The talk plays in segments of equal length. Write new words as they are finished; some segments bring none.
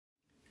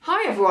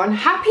everyone,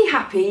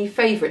 happy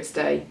Favourites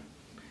Day.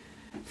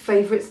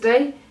 Favourites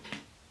Day?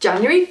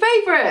 January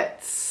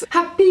favourites!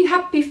 Happy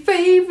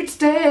Favourites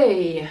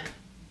Day!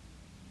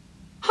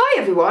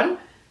 Hi everyone,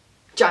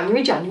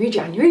 January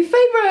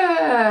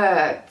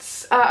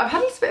favourites! I've had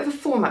a little bit of a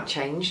format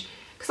change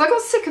because I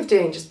got sick of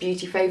doing just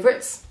beauty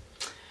favourites.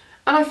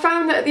 And I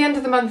found that at the end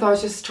of the month I was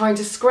just trying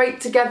to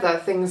scrape together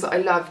things that I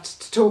loved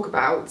to talk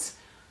about.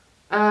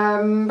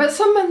 But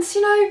some months,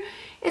 you know,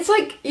 it's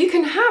like you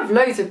can have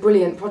loads of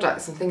brilliant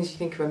products and things you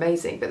think are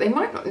amazing, but they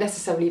might not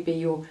necessarily be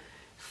your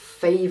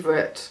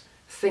favourite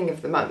thing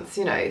of the month,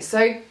 you know. So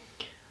I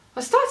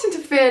was starting to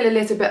feel a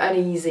little bit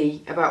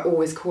uneasy about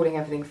always calling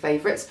everything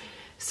favourites.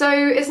 So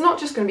it's not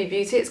just going to be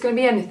beauty, it's going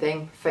to be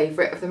anything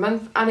favourite of the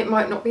month, and it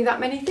might not be that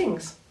many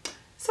things.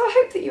 So I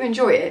hope that you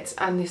enjoy it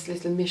and this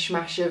little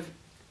mishmash of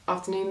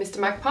Afternoon Mr.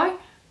 Magpie.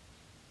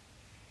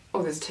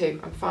 Oh, there's two,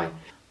 I'm fine.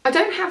 I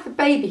don't have the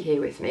baby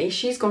here with me.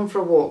 She's gone for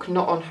a walk,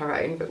 not on her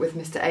own, but with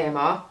Mr.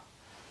 AMR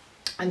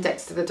and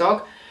Dexter the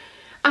dog.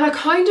 And I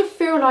kind of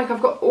feel like I've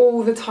got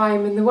all the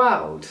time in the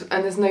world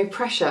and there's no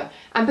pressure.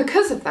 And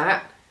because of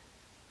that,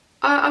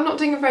 I'm not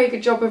doing a very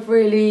good job of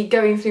really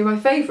going through my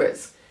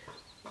favourites.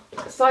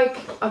 It's like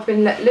I've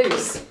been let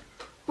loose.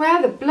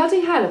 Where the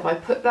bloody hell have I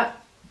put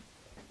that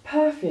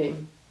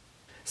perfume?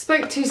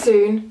 Spoke too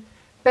soon.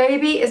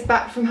 Baby is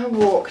back from her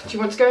walk. Do you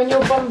want to go in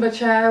your bomber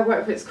chair,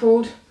 whatever it's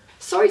called?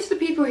 Sorry to the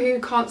people who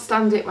can't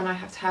stand it when I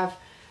have to have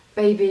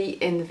baby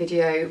in the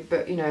video,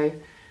 but you know,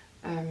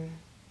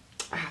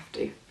 I have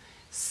to.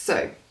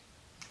 So,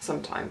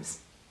 sometimes.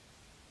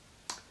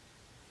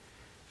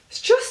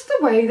 It's just the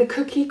way the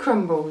cookie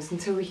crumbles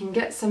until we can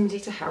get somebody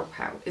to help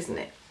out, isn't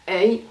it?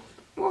 Eh?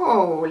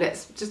 Whoa,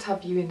 let's just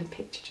have you in the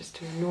picture just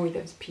to annoy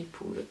those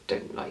people that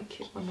don't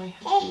like it when I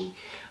have you.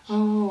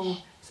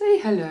 Oh, say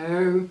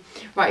hello.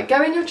 Right,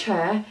 go in your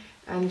chair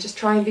and just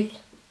try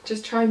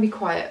and be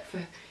quiet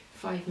for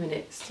 5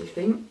 minutes, do you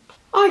think?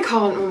 I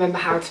can't remember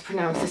how to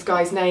pronounce this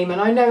guy's name,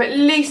 and I know at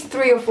least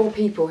 3 or 4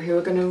 people who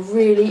are going to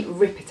really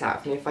rip it out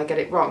of me if I get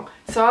it wrong.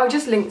 So I'll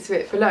just link to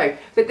it below.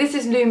 But this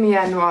is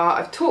Lumiere Noir.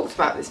 I've talked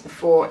about this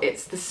before.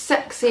 It's the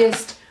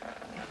sexiest,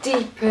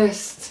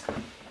 deepest,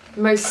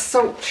 most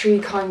sultry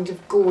kind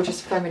of gorgeous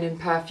feminine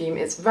perfume.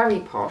 It's very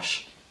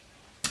posh.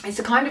 It's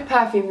the kind of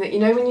perfume that, you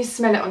know, when you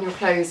smell it on your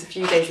clothes a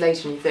few days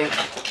later and you think,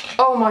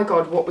 oh my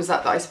god, what was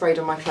that I sprayed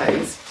on my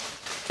clothes?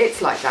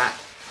 It's like that.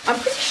 I'm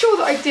pretty sure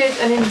that I did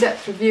an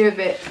in-depth review of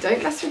it,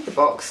 don't mess with the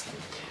box,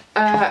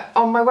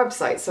 on my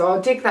website, so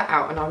I'll dig that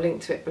out and I'll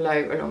link to it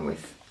below along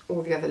with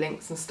all the other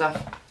links and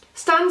stuff.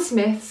 Stan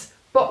Smith's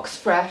Box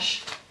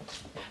Fresh.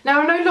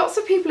 Now I know lots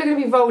of people are going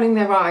to be rolling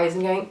their eyes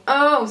and going,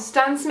 oh,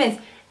 Stan Smith,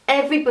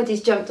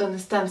 everybody's jumped on the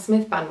Stan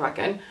Smith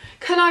bandwagon.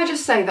 Can I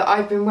just say that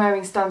I've been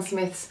wearing Stan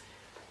Smiths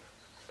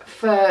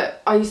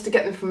I used to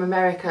get them from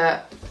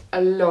America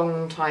a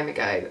long time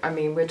ago. I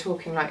mean, we're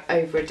talking like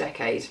over a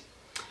decade.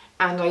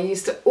 And I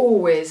used to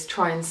always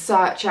try and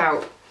search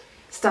out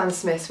Stan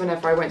Smiths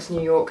whenever I went to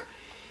New York.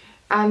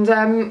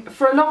 And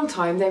for a long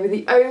time, they were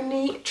the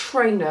only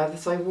trainer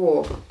that I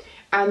wore.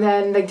 And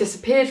then they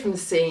disappeared from the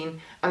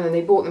scene, and then they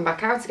brought them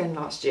back out again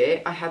last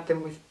year. I had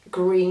them with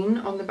green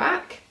on the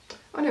back.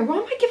 Oh no, why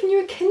am I giving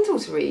you a Kindle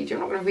to read? You're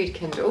not going to read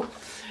Kindle.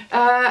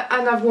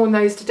 And I've worn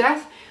those to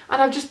death.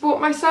 And I've just bought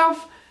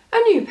myself a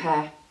new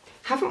pair.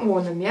 Haven't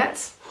worn them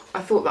yet.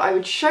 I thought that I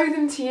would show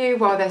them to you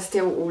while they're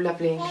still all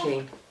lovely and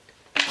clean.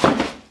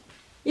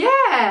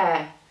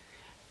 Yeah!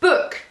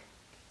 Book.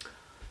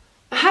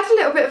 I had a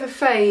little bit of a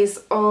phase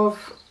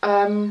of,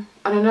 and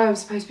I know I'm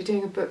supposed to be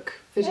doing a book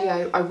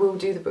video. I will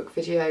do the book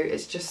video.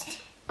 It's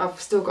just,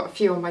 I've still got a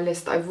few on my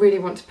list that I really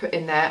want to put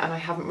in there and I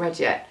haven't read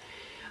yet.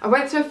 I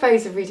went through a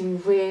phase of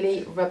reading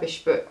really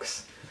rubbish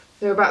books.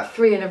 There were about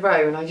 3 in a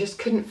row and I just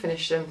couldn't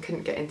finish them,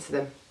 couldn't get into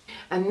them.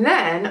 And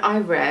then I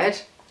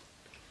read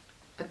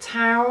A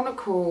Town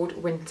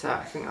Called Winter.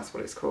 I think that's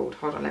what it's called.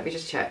 Hold on, let me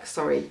just check.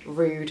 Sorry,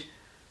 rude.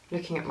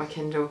 Looking at my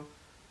Kindle.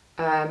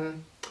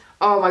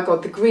 Oh my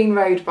god, The Green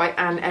Road by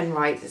Anne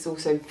Enright is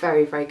also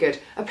very, very good.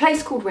 A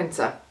Place Called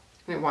Winter. I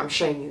don't know why I'm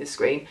showing you the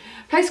screen.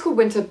 A Place Called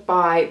Winter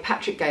by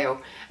Patrick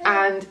Gale.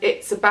 And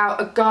it's about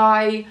a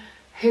guy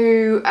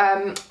who,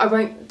 I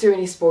won't do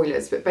any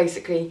spoilers, but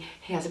basically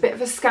he has a bit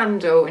of a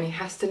scandal and he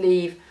has to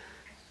leave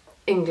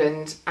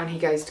England and he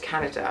goes to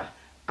Canada.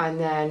 And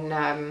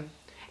then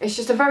it's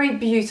just a very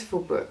beautiful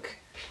book.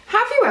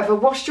 Have you ever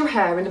washed your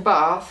hair in a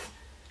bath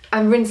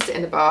and rinsed it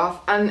in the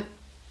bath and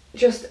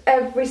just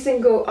every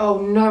single,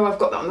 oh no, I've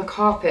got that on the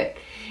carpet.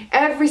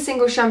 Every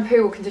single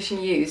shampoo or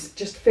conditioner you use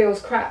just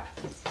feels crap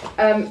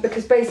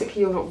because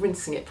basically you're not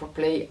rinsing it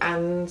properly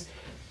and,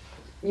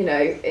 you know,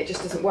 it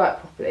just doesn't work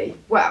properly.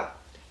 Well,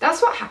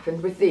 that's what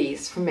happened with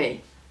these for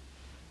me.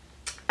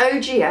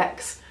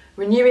 OGX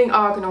Renewing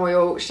Argan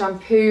Oil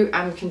Shampoo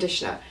and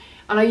Conditioner.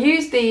 And I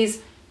used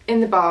these in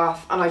the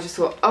bath and I just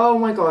thought, oh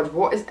my god,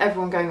 what is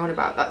everyone going on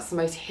about? That's the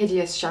most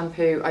hideous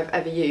shampoo I've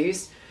ever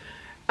used.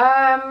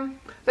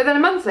 But then a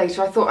month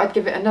later I thought I'd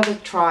give it another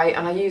try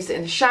and I used it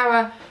in the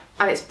shower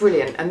and it's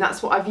brilliant, and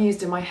that's what I've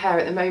used in my hair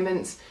at the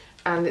moment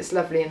and it's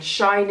lovely and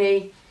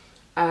shiny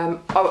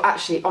Oh,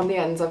 actually, on the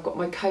ends I've got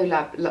my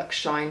Collab Luxe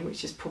Shine,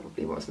 which is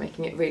probably what's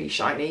making it really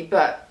shiny,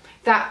 but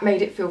that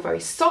made it feel very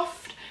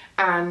soft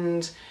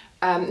and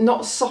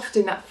not soft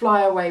in that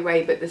flyaway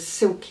way, but the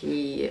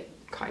silky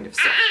kind of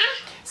soft.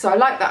 So I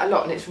like that a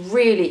lot, and it's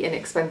really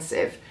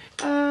inexpensive.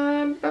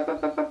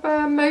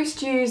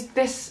 Most used,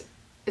 this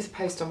is a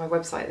post on my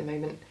website at the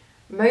moment.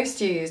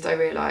 Most used, I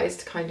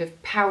realised, kind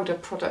of powder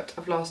product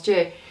of last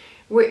year,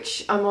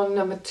 which I'm on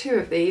number 2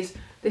 of these.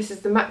 This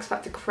is the Max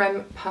Factor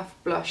Creme Puff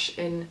Blush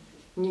in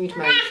nude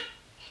mode.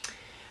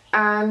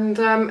 And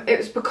it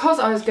was because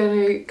I was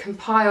going to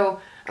compile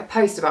a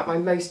post about my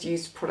most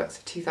used products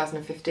of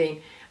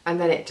 2015, and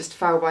then it just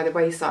fell by the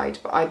wayside.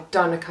 But I'd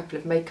done a couple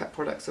of makeup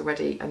products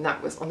already, and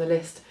that was on the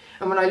list.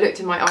 And when I looked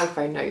in my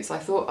iPhone notes, I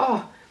thought,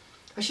 oh,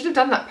 I should have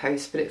done that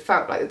post, but it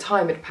felt like the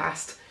time had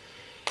passed.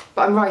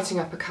 But I'm writing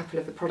up a couple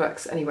of the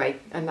products anyway,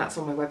 and that's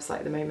on my website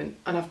at the moment.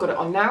 And I've got it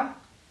on now.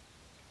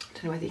 I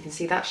don't know whether you can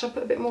see that. Should I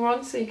put a bit more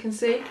on so you can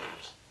see?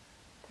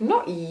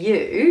 Not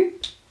you.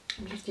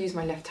 I'm going to use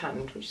my left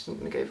hand, which isn't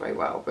going to go very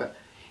well, but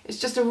it's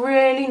just a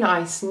really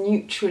nice,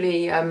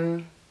 neutrally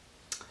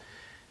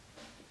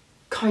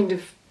kind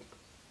of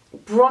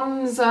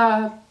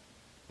bronzer,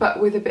 but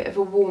with a bit of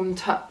a warm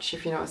touch,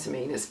 if you know what I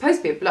mean. It's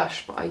supposed to be a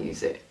blush, but I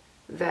use it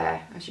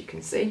there, as you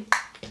can see.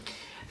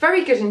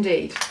 Very good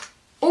indeed.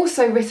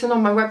 Also written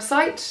on my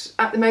website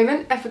at the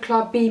moment,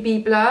 Effaclar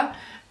BB Blur.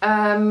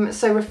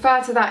 So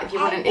refer to that if you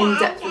want an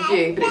in-depth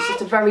review, but it's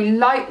just a very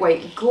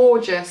lightweight,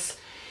 gorgeous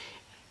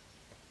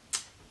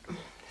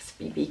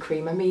BB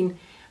cream. I mean,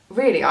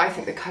 really, I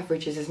think the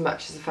coverage is as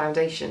much as a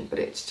foundation, but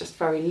it's just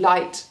very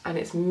light and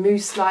it's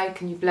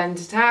mousse-like, and you blend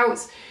it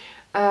out.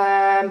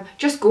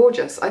 Just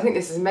gorgeous. I think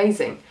this is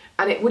amazing,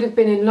 and it would have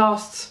been in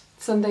last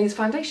Sunday's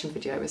foundation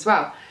video as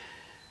well.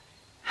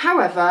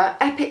 However,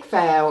 epic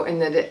fail in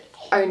that it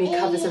only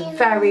covers a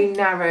very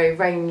narrow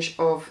range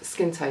of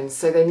skin tones,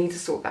 so they need to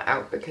sort that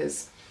out,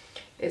 because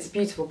it's a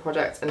beautiful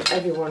product and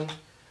everyone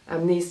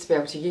needs to be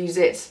able to use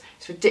it.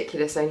 It's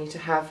ridiculous only to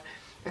have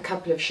a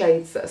couple of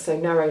shades that are so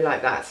narrow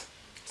like that.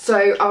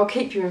 So I'll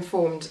keep you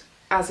informed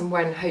as and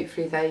when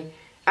hopefully they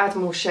add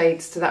more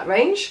shades to that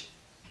range.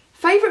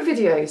 Favourite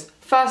videos?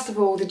 First of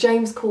all, the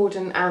James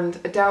Corden and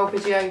Adele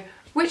video,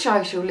 which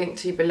I shall link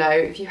to below.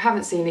 If you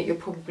haven't seen it, you're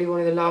probably one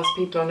of the last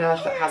people on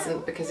earth that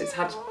hasn't, because it's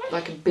had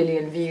like 1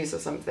 billion views or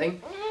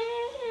something.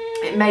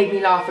 It made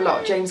me laugh a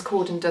lot. James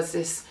Corden does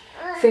this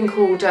thing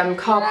called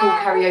Carpool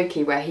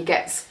Karaoke, where he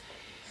gets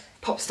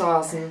pop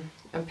stars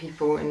and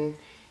people, and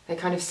they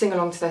kind of sing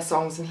along to their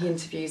songs and he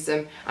interviews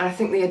them. And I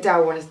think the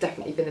Adele one has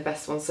definitely been the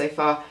best one so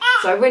far.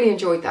 So I really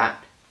enjoyed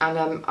that,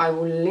 and I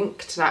will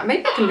link to that.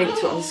 Maybe I can link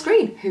to it on the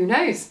screen, who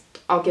knows?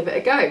 I'll give it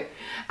a go.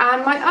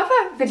 And my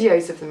other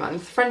videos of the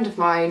month, a friend of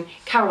mine,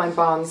 Caroline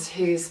Barnes,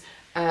 who's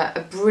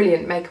a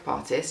brilliant makeup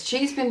artist,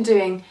 she's been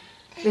doing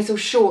little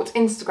short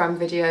Instagram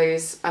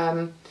videos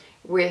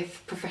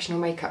with professional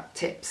makeup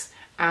tips,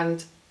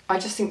 and I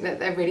just think that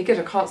they're really good.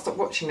 I can't stop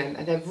watching them,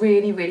 and they're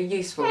really, really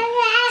useful.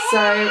 So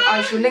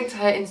I shall link to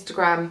her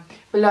Instagram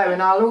below,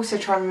 and I'll also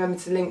try and remember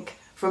to link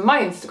from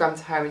my Instagram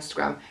to her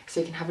Instagram so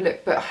you can have a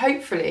look. But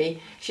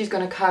hopefully she's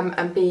going to come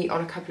and be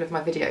on a couple of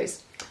my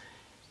videos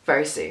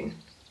very soon.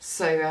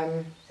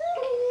 So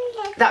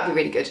that'd be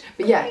really good.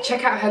 But yeah,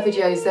 check out her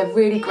videos. They're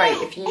really great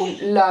if you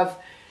love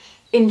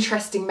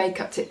interesting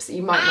makeup tips that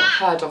you might not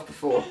have heard of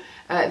before.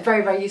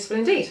 Very, very useful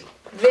indeed.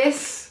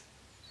 This,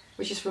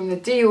 which is from the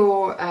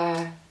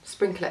Dior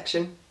Spring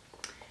Collection,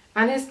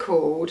 and is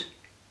called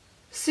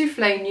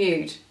Soufflé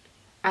Nude,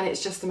 and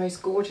it's just the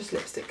most gorgeous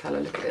lipstick colour.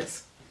 Look at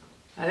this.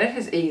 Now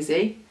this is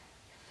easy.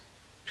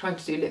 I'm trying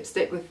to do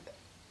lipstick with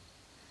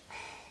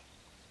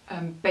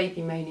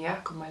Baby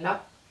Maniac on my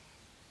lap.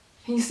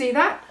 Can you see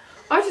that?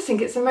 I just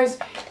think it's the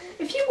most...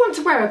 If you want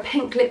to wear a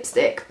pink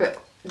lipstick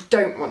but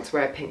don't want to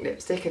wear a pink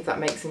lipstick, if that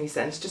makes any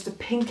sense, just a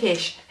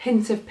pinkish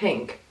hint of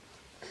pink,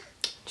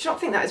 do you not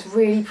think that is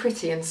really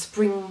pretty and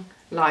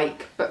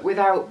spring-like, but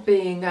without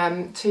being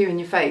too in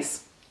your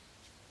face?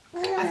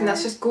 I think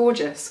that's just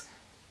gorgeous.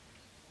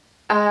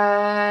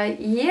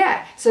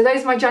 Yeah, so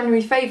those are my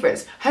January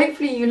favourites.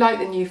 Hopefully you like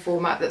the new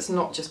format that's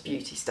not just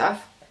beauty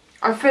stuff.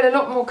 I feel a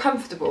lot more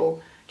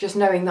comfortable just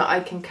knowing that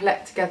I can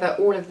collect together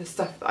all of the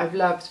stuff that I've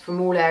loved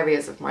from all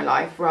areas of my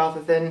life,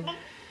 rather than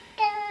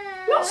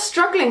not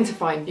struggling to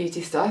find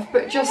beauty stuff,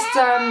 but just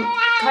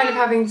kind of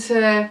having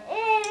to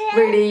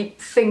really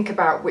think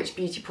about which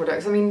beauty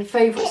products. I mean,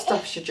 favourite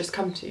stuff should just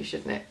come to you,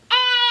 shouldn't it?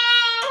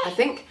 I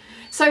think.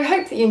 So I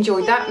hope that you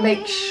enjoyed that.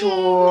 Make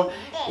sure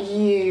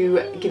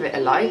you give it a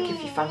like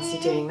if you fancy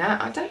doing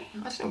that. I don't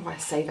know why I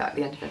say that at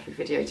the end of every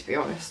video, to be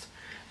honest.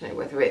 I don't know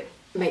whether it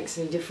makes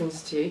any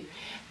difference to you.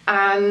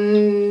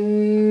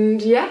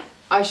 And yeah,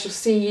 I shall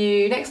see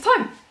you next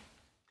time.